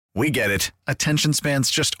We get it. Attention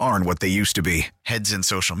spans just aren't what they used to be. Heads in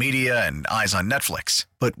social media and eyes on Netflix.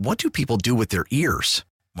 But what do people do with their ears?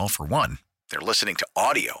 Well, for one, they're listening to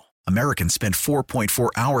audio. Americans spend 4.4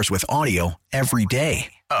 hours with audio every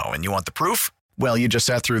day. Oh, and you want the proof? Well, you just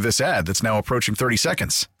sat through this ad that's now approaching 30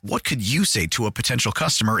 seconds. What could you say to a potential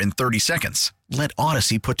customer in 30 seconds? Let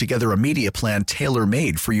Odyssey put together a media plan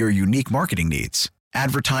tailor-made for your unique marketing needs.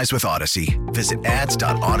 Advertise with Odyssey. Visit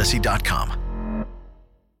ads.odyssey.com.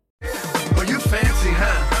 Oh, you fancy,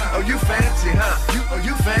 huh? Oh, you fancy, huh?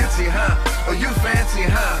 You fancy, huh? Oh, you fancy,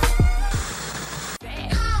 huh?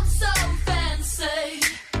 I'm so fancy.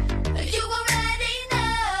 You already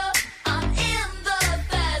know I'm in the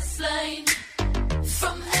fast lane.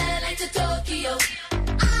 From LA to Tokyo,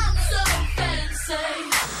 I'm so fancy.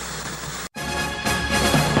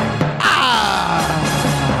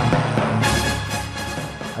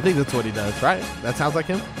 I think that's what he does, right? That sounds like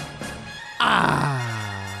him.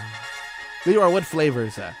 Leroy, what flavor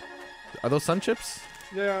is that? Are those Sun Chips?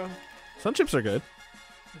 Yeah, Sun Chips are good.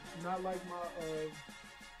 not like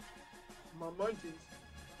my munchies.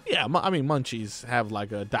 Yeah, I mean, Munchies have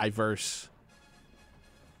like a diverse.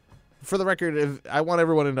 For the record, I want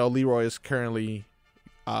everyone to know Leroy is currently.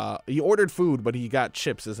 He ordered food, but he got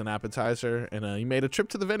chips as an appetizer, and he made a trip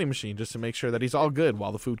to the vending machine just to make sure that he's all good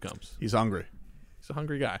while the food comes. He's hungry. He's a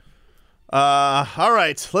hungry guy. All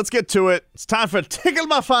right, let's get to it. It's time for Tickle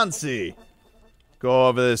My Fancy. Go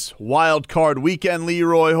over this wild card weekend,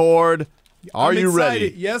 Leroy Horde. Are you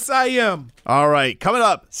ready? Yes, I am. All right, coming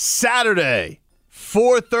up Saturday,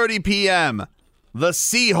 4:30 p.m., the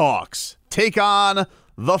Seahawks take on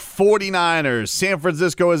the 49ers. San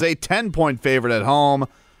Francisco is a 10-point favorite at home.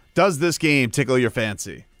 Does this game tickle your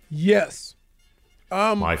fancy? Yes.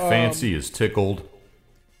 My fancy is tickled.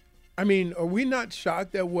 I mean, are we not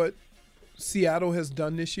shocked at what Seattle has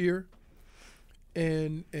done this year?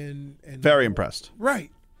 And Very impressed.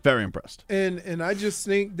 right. Very impressed. And I just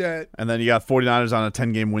think that And then you got 49ers on a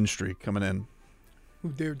 10-game win streak coming in.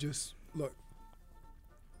 they're just look.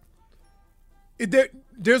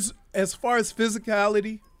 There's as far as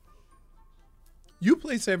physicality, you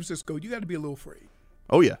play San Francisco, you got to be a little afraid.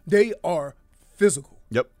 Oh, yeah. They are physical.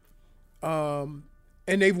 Yep. And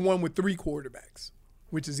they've won with 3 quarterbacks,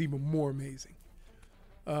 which is even more amazing.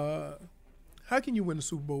 How can you win a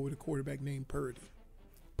Super Bowl with a quarterback named Purdy?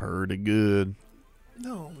 Pretty good.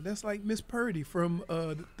 No, that's like Miss Purdy from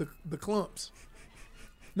the Clumps.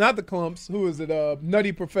 Not the Clumps. Who is it?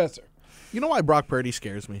 Nutty Professor. You know why Brock Purdy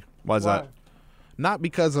scares me? Why is that? Not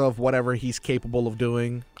because of whatever he's capable of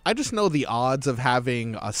doing. I just know the odds of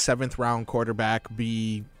having a 7th-round quarterback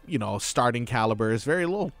be, starting caliber is very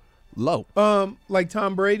low. Like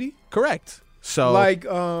Tom Brady. Correct. So Like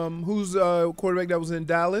who's quarterback that was in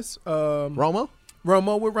Dallas? Romo?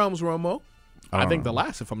 Romo. What round was Romo? I think the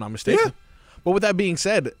last, if I'm not mistaken. Yeah. But with that being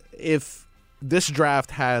said, if this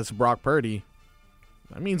draft has Brock Purdy,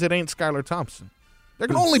 that means it ain't Skylar Thompson. There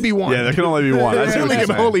can only be one. Yeah, there can only be one. I see There what you're can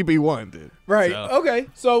saying. only be one, dude. Right. So- Okay.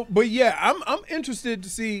 So, but yeah, I'm interested to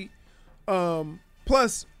see.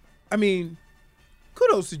 Plus, I mean,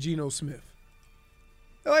 kudos to Geno Smith.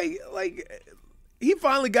 Like he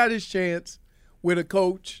finally got his chance with a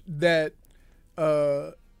coach that,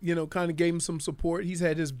 kind of gave him some support. He's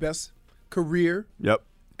had his best career Yep.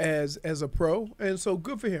 as a pro, and so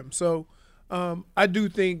good for him. So, I do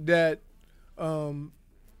think that San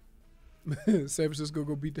Francisco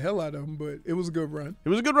go beat the hell out of him, but it was a good run. It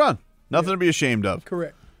was a good run. Nothing to be ashamed of.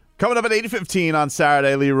 Correct. Coming up at 8:15 on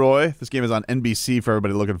Saturday, Leroy. This game is on NBC for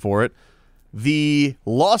everybody looking for it. The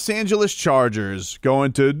Los Angeles Chargers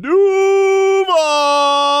going to Duval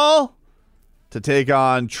to take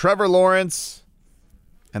on Trevor Lawrence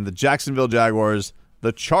and the Jacksonville Jaguars.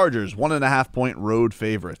 The Chargers, 1.5-point road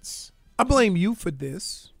favorites. I blame you for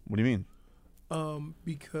this What do you mean?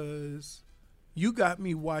 because you got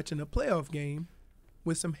me watching a playoff game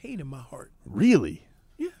with some hate in my heart. Really?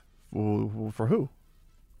 Yeah. For who?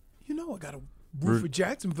 You know I got to root for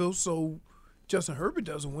Jacksonville so Justin Herbert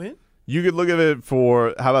doesn't win. You could look at it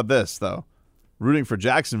for, how about this, though? Rooting for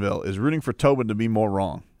Jacksonville is rooting for Tobin to be more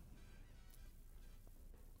wrong.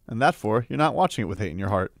 And therefore, you're not watching it with hate in your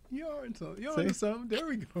heart. You're into See? something. There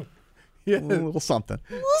we go. A Yeah. little something.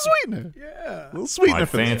 A little sweetener. Yeah. A little sweetener My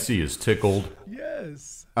for this. fancy is tickled.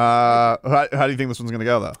 Yes. How do you think this one's going to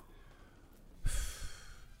go, though?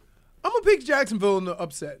 I'm going to pick Jacksonville in the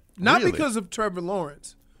upset. Not Really? because of Trevor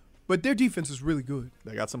Lawrence, but their defense is really good.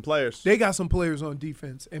 They got some players. They got some players on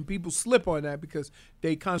defense, and people slip on that because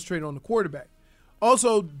they concentrate on the quarterback.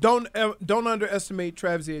 Also, don't underestimate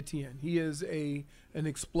Travis Etienne. He is an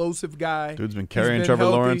explosive guy. Dude's been He's carrying been Trevor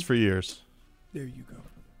healthy. Lawrence for years. There you go.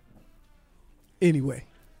 Anyway,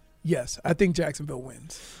 Yes, I think Jacksonville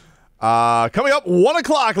wins. Coming up, 1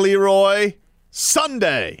 o'clock, Leroy.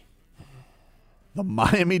 Sunday. The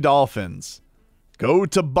Miami Dolphins go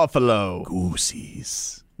to Buffalo.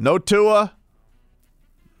 Goosies. No Tua.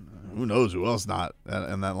 Who knows who else not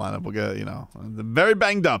in that lineup will get, they're very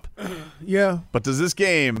banged up. Yeah. But does this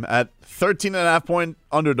game at 13.5-point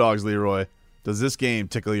underdogs, Leroy, does this game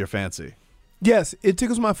tickle your fancy? Yes, it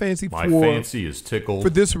tickles my fancy My fancy is tickled. for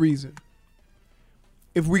this reason.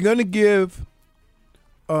 If we're going to give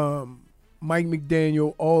Mike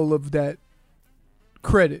McDaniel all of that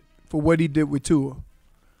credit for what he did with Tua,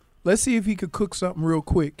 let's see if he could cook something real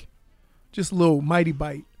quick. Just a little mighty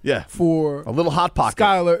bite. Yeah. For A little hot pocket.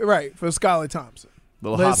 for Skylar Thompson.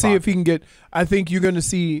 Little Let's hot see pocket. if he can get. I think you're going to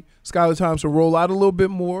see Skylar Thompson roll out a little bit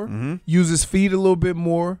more, use his feet a little bit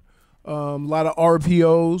more, a lot of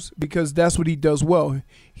RPOs because that's what he does well.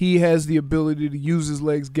 He has the ability to use his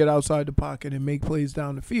legs, get outside the pocket, and make plays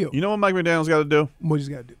down the field. You know what Mike McDaniel's got to do? What he's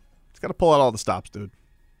got to do? He's got to pull out all the stops, dude.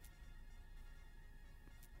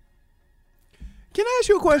 Can I ask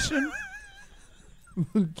you a question?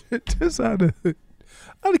 Just out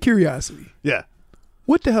of curiosity, Yeah.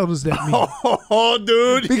 what the hell does that mean? Oh,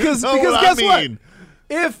 dude. Because you know what guess I mean.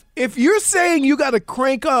 what? If you're saying you got to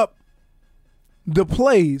crank up the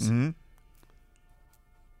plays,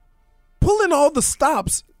 pulling all the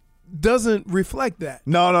stops doesn't reflect that.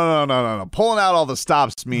 No. Pulling out all the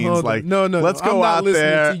stops means Hold on. like No. let's I'm go not out listening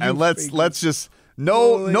there to you, and Fagan. let's just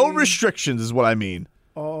no Pulling. restrictions is what I mean.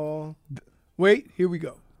 Wait, here we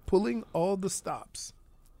go. Pulling all the stops.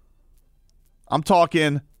 I'm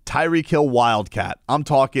talking Tyreek Hill Wildcat. I'm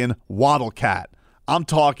talking Waddle Cat. I'm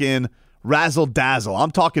talking Razzle Dazzle.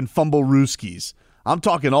 I'm talking Fumble Rooskies. I'm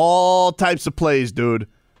talking all types of plays, dude.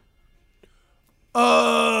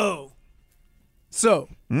 Oh. So,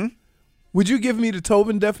 would you give me the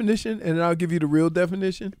Tobin definition and then I'll give you the real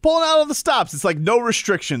definition? Pulling out all the stops. It's like no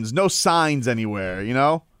restrictions, no signs anywhere, you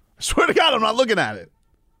know? I swear to God, I'm not looking at it.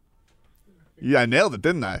 Yeah, I nailed it,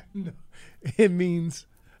 didn't I? It means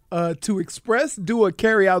to express, do, or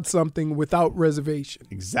carry out something without reservation.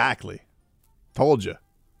 Exactly. Told you.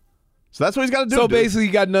 So that's what he's got to do. So dude. basically,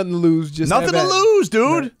 you got nothing to lose. Just Nothing to have at it. lose,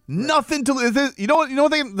 dude. Right. Nothing to lose. You know what?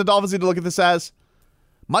 The Dolphins need to look at this as?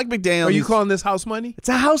 Mike McDaniel. Are you needs- calling this house money? It's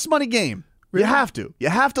a house money game. Really? You have to. You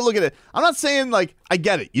have to look at it. I'm not saying like I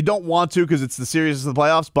get it. You don't want to because it's the seriousness of the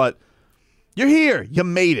playoffs, but you're here. You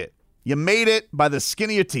made it. You made it by the skin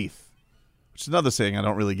of your teeth. Which is another saying I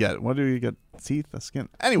don't really get. What do you get? Teeth, the skin.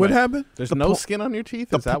 Anyway, What happened? There's no skin on your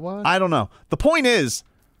teeth? Is that why? I don't know. The point is,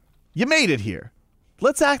 you made it here.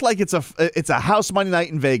 Let's act like it's a house money night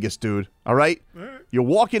in Vegas, dude. All right? You're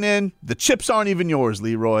walking in. The chips aren't even yours,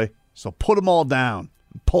 Leroy. So put them all down.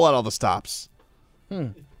 And pull out all the stops.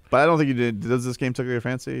 But I don't think you did. Does this game tickle your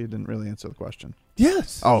fancy? You didn't really answer the question.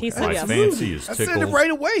 Yes. Oh, He said My yes. fancy is I said it tickled.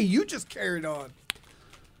 right away. You just carried on.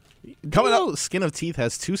 coming up. Skin of teeth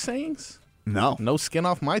has two sayings. No. No skin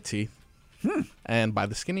off my teeth. And by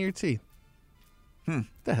the skin of your teeth.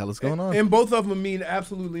 The hell is going on? And both of them mean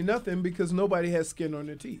absolutely nothing because nobody has skin on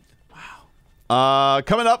their teeth.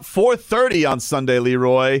 Coming up 4:30 on Sunday,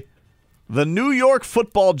 Leroy. The New York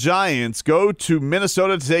Football Giants go to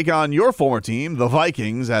Minnesota to take on your former team, the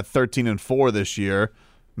Vikings, at 13-4 this year.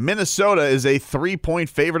 Minnesota is a 3-point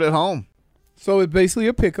favorite at home. So it's basically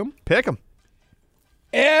a pick 'em. Pick them.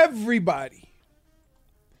 Everybody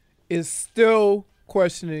is still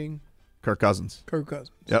questioning Kirk Cousins. Kirk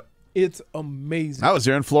Cousins. Yep. It's amazing. I was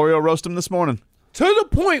here in Florio roast him this morning. To the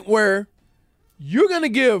point where you're going to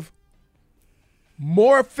give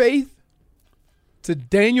more faith to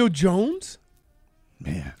Daniel Jones?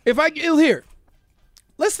 Man. Here,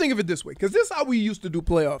 let's think of it this way, because this is how we used to do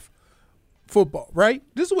playoff football, right?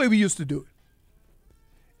 This is the way we used to do it.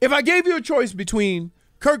 If I gave you a choice between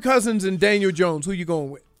Kirk Cousins and Daniel Jones, who you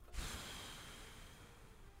going with?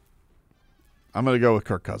 I'm going to go with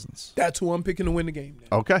Kirk Cousins. That's who I'm picking to win the game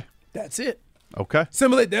now. Okay. That's it. Okay.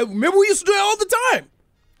 Similar. Remember we used to do that all the time.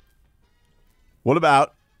 What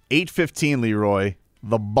about 8:15, Leroy?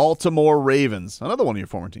 The Baltimore Ravens, another one of your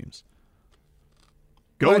former teams,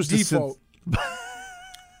 goes By to default.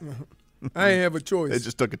 I ain't have a choice. They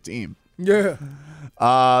just took a team. Yeah.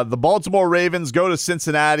 The Baltimore Ravens go to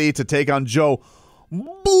Cincinnati to take on Joe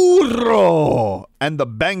Burrow and the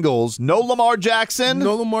Bengals. No Lamar Jackson,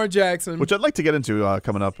 No Lamar Jackson. which I'd like to get into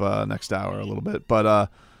coming up next hour a little bit. But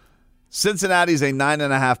Cincinnati's a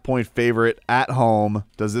 9.5-point favorite at home.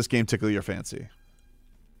 Does this game tickle your fancy?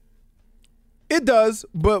 It does,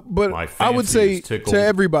 but My I would fancy say is tickled. to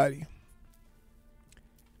everybody,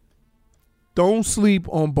 don't sleep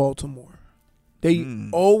on Baltimore. They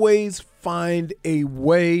always find a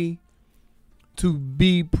way to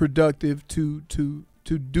be productive, to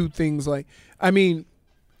do things like, I mean,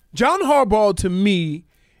 John Harbaugh to me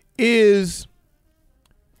is,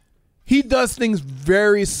 he does things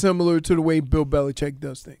very similar to the way Bill Belichick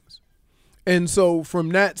does things. And so from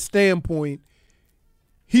that standpoint,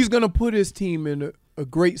 he's going to put his team in a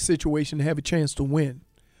great situation to have a chance to win.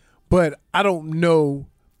 But I don't know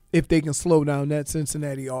if they can slow down that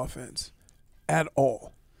Cincinnati offense at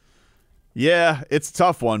all. Yeah, it's a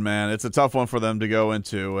tough one, man. It's a tough one for them to go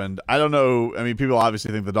into. And I don't know. I mean, people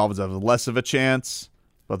obviously think the Dolphins have less of a chance,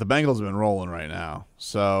 but the Bengals have been rolling right now.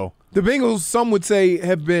 So The Bengals, some would say,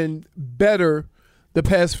 have been better the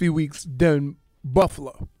past few weeks than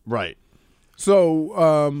Buffalo. right.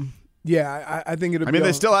 So, yeah, I think it'll be. I mean,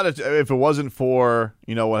 they still had a, if it wasn't for,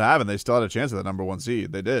 what happened, they still had a chance at the number 1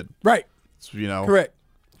 seed. They did. Right. So,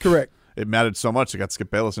 Correct. it mattered so much it got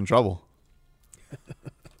Skip Bayless in trouble.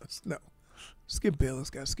 No. Skip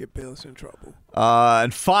Bayless got Skip Bayless in trouble.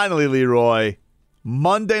 And finally, Leroy,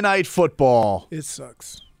 Monday Night Football. It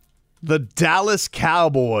sucks. The Dallas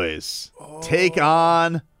Cowboys take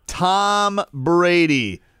on Tom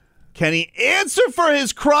Brady. Can he answer for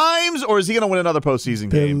his crimes, or is he going to win another postseason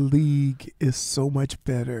The game? league is so much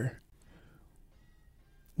better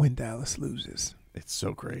when Dallas loses. It's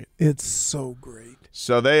so great. It's so great.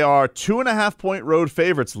 So they are 2.5-point road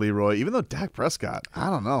favorites, Leroy, even though Dak Prescott, I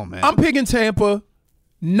don't know, man. I'm picking Tampa,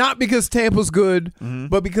 not because Tampa's good,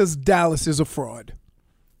 but because Dallas is a fraud.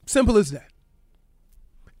 Simple as that.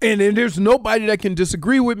 And then there's nobody that can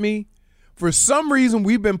disagree with me. For some reason,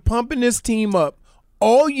 we've been pumping this team up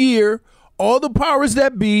all year. All the powers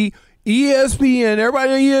that be, ESPN,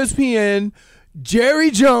 everybody on ESPN, Jerry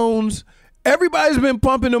Jones, everybody's been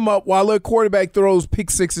pumping them up while their quarterback throws pick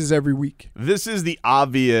sixes every week. This is the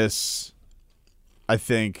obvious, I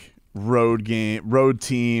think, road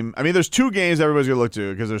team. I mean, there's 2 games everybody's going to look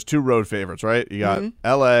to because there's 2 road favorites, right? You got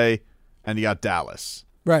L.A. and you got Dallas.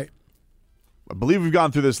 Right. I believe we've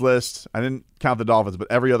gone through this list. I didn't count the Dolphins, but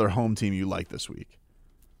every other home team you like this week.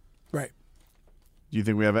 Right. Do you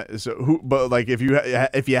think we have so who? But like, if you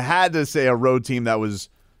had to say a road team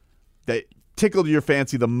that tickled your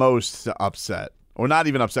fancy the most to upset, or not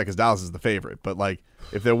even upset because Dallas is the favorite, but like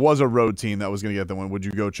if there was a road team that was going to get the win, would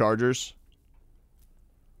you go Chargers?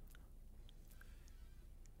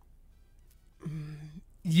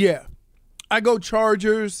 Yeah. I go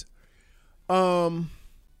Chargers.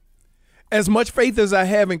 As much faith as I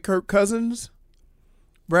have in Kirk Cousins,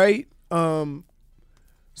 right?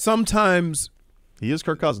 Sometimes He is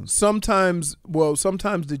Kirk Cousins. sometimes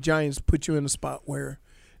the Giants put you in a spot where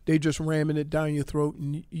they just ramming it down your throat,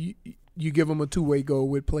 and you give them a two-way goal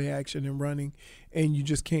with play action and running, and you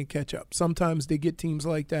just can't catch up. Sometimes they get teams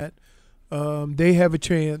like that. They have a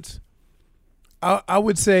chance. I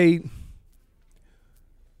would say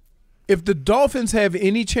if the Dolphins have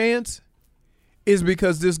any chance, is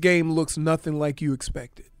because this game looks nothing like you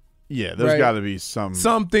expected. Yeah, there's Right. got to be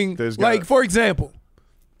something. There's Like, for example,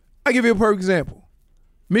 I give you a perfect example.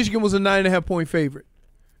 Michigan was a 9.5-point favorite.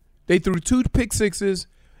 They threw 2 pick sixes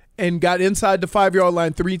and got inside the 5-yard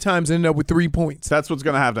line 3 times and ended up with 3 points. That's what's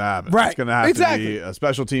going to have to happen. Right. It's going to have to be a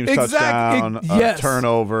special teams touchdown, Yes. a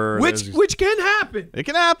turnover. Which can happen. It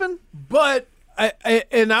can happen. But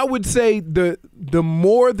I would say the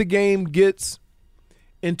more the game gets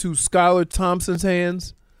into Skylar Thompson's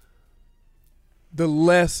hands, the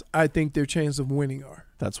less I think their chance of winning are.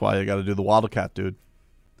 That's why you got to do the Waddlecat, dude.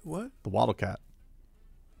 What? The Waddlecat.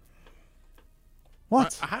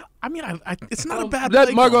 What? I mean, it's not a bad That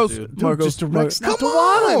play Margos, call, dude. Margos, just direct Margos. snap Come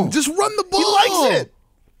on, just run the ball. He likes it.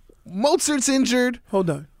 Mozart's injured.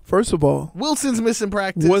 Hold on. First of all, Wilson's missing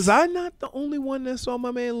practice. was I not the only one that saw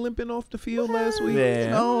my man limping off the field last week?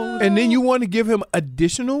 Yeah. No. And then you want to give him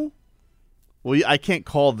additional? Well, I can't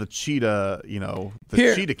call the cheetah, the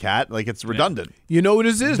Here. cheetah cat. Like, it's redundant. You know what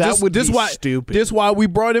this is? That would this be why, stupid. This why we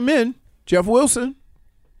brought him in, Jeff Wilson.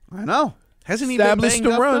 I know. Hasn't he been Established banged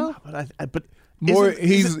the up, run. though? But More,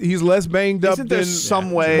 isn't he's less banged up isn't there than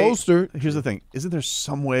some way? Mostert. Here's the thing. Isn't there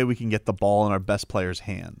some way we can get the ball in our best player's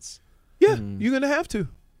hands? Yeah, you're gonna have to.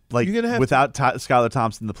 Like, You're gonna have without Skylar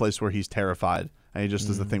Thompson, the place where he's terrified, and he just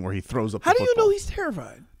does the thing where he throws up How the do you football. know he's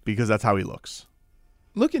terrified? Because that's how he looks.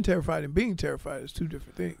 Looking terrified and being terrified is 2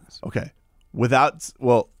 different things. Okay.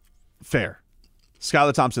 Fair.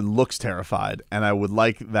 Skylar Thompson looks terrified, and I would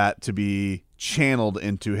like that to be channeled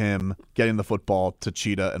into him getting the football to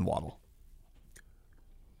Cheetah and Waddle.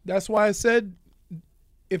 That's why I said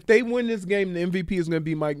if they win this game, the MVP is going to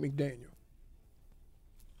be Mike McDaniel.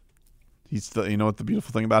 He's still, you know what the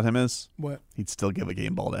beautiful thing about him is? What? He'd still give a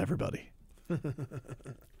game ball to everybody.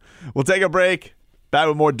 We'll take a break. Back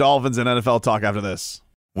with more Dolphins and NFL talk after this.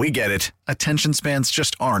 We get it. Attention spans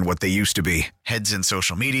just aren't what they used to be. Heads in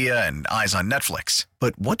social media and eyes on Netflix.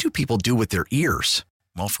 But what do people do with their ears?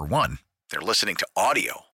 Well, for one, they're listening to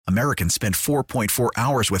audio. Americans spend 4.4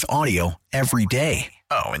 hours with audio every day.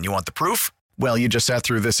 Oh, and you want the proof? Well, you just sat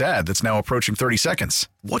through this ad that's now approaching 30 seconds.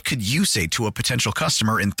 What could you say to a potential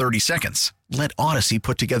customer in 30 seconds? Let Odyssey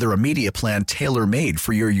put together a media plan tailor-made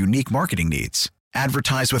for your unique marketing needs.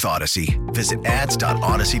 Advertise with Odyssey. Visit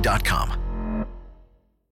ads.odyssey.com.